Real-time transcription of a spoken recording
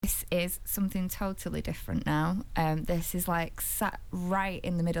is something totally different now. This is like sat right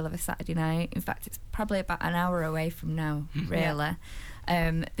in the middle of a Saturday night. In fact, it's probably about an hour away from now, really.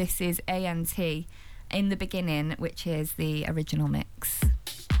 This is A.N.T. In the Beginning, which is the original mix.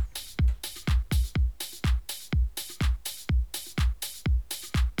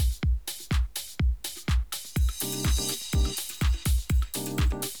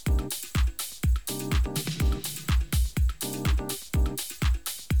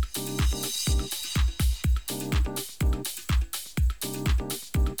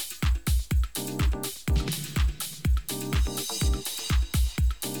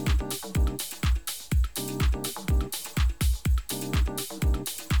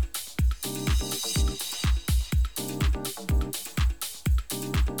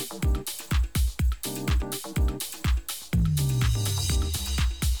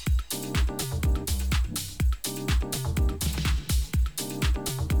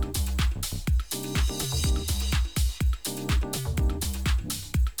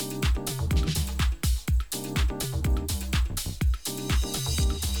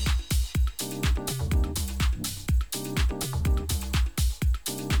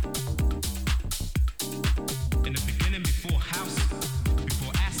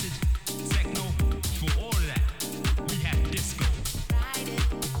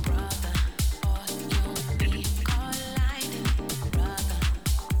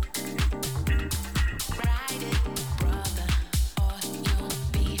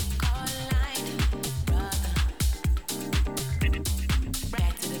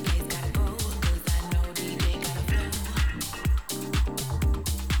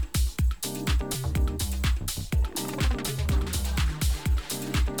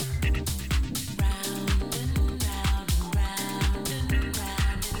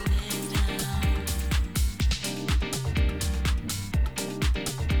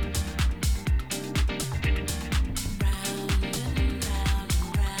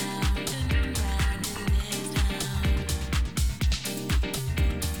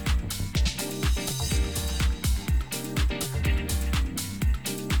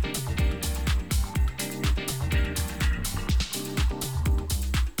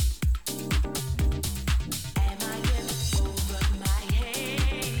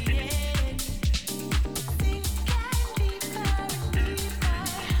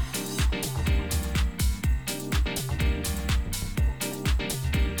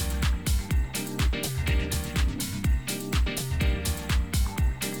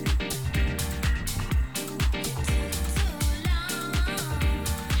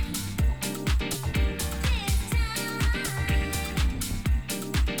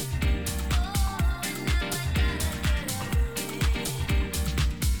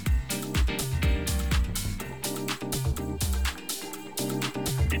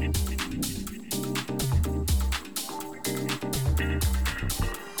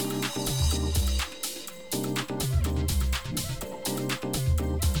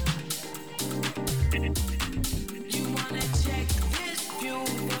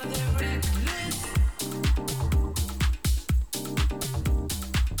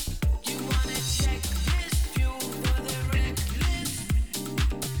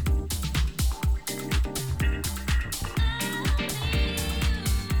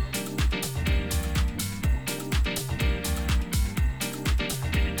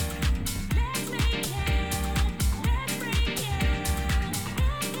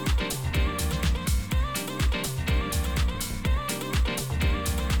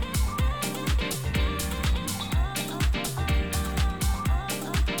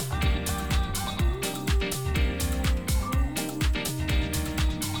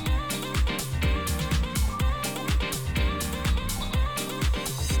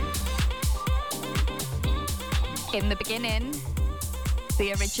 In the Beginning,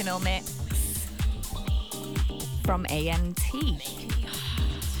 the original mix from A.N.T.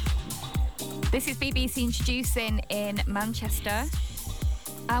 This is BBC Introducing in Manchester,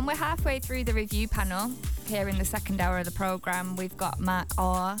 and we're halfway through the review panel. Here in the second hour of the programme, we've got Mark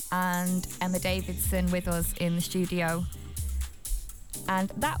Orr and Emma Davidson with us in the studio. And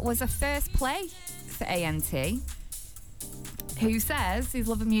that was a first play for A.N.T., who says his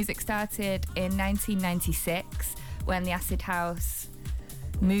love of music started in 1996 when the acid house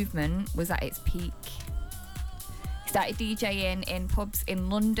movement was at its peak. He started DJing in pubs in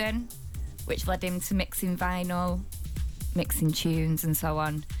London, which led him to mixing vinyl, mixing tunes and so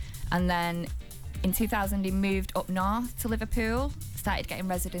on. And then in 2000 he moved up north to Liverpool, started getting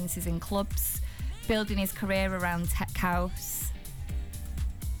residencies in clubs, building his career around tech house.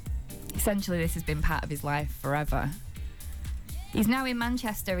 Essentially this has been part of his life forever. He's now in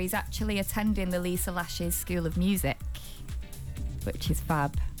Manchester. He's actually attending the Lisa Lash's School of Music, which is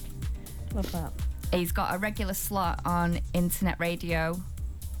fab. Love that. He's got a regular slot on internet radio,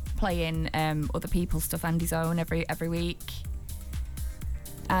 playing other people's stuff and his own every week.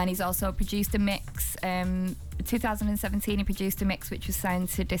 And he's also produced a mix. 2017, he produced a mix which was signed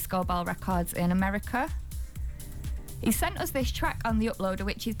to Disco Ball Records in America. He sent us this track on the uploader,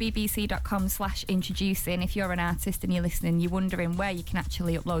 which is bbc.com/introducing. If you're an artist and you're listening, you're wondering where you can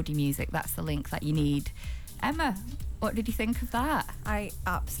actually upload your music, that's the link that you need. Emma, what did you think of that? I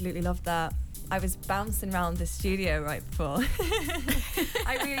absolutely loved that. I was bouncing around the studio right before.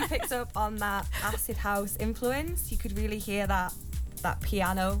 I really picked up on that acid house influence. You could really hear that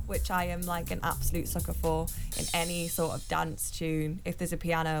piano, which I am like an absolute sucker for in any sort of dance tune. If there's a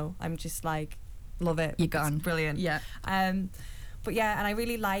piano, I'm just like, love it. You're gone. It's brilliant. Yeah. But yeah, and I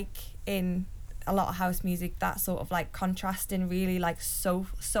really like in a lot of house music that sort of like contrasting really like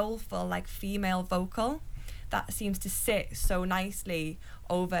soulful like female vocal that seems to sit so nicely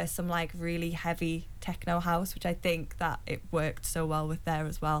over some like really heavy techno house, which I think that it worked so well with there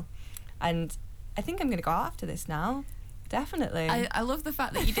as well. And I think I'm going to go out after this now. Definitely. I love the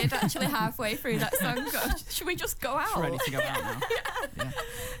fact that you did actually halfway through that song go, should we just go out? It's ready to go out now. Yeah.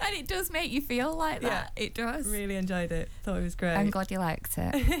 And it does make you feel like that. Yeah. It does. Really enjoyed it. Thought it was great. I'm glad you liked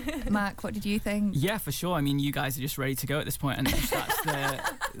it. Mark, what did you think? Yeah, for sure. I mean, you guys are just ready to go at this point, and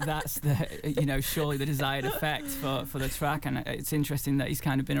that's the you know, surely the desired effect for the track. And it's interesting that he's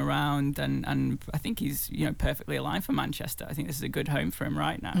kind of been around, and I think he's, you know, perfectly aligned for Manchester. I think this is a good home for him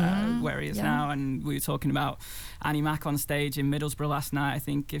right now, where he is now. And we were talking about Annie Mac on stage in Middlesbrough last night. I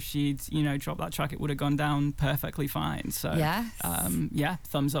think if she'd, you know, dropped that track, it would have gone down perfectly fine. So yeah,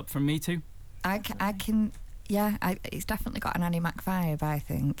 thumbs up from me too. I can it's definitely got an Annie Mac vibe, I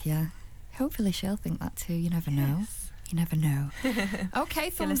think. Yeah, hopefully she'll think that too. You never know. You never know. Okay,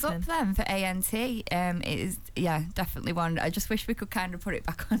 thumbs up then for A.N.T. It is, definitely one. I just wish we could kind of put it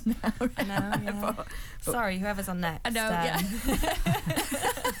back on now. I know, yeah. But sorry, whoever's on next. I know, yeah.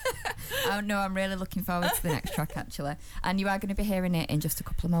 Oh no, I'm really looking forward to the next track actually. And you are going to be hearing it in just a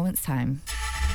couple of moments' time.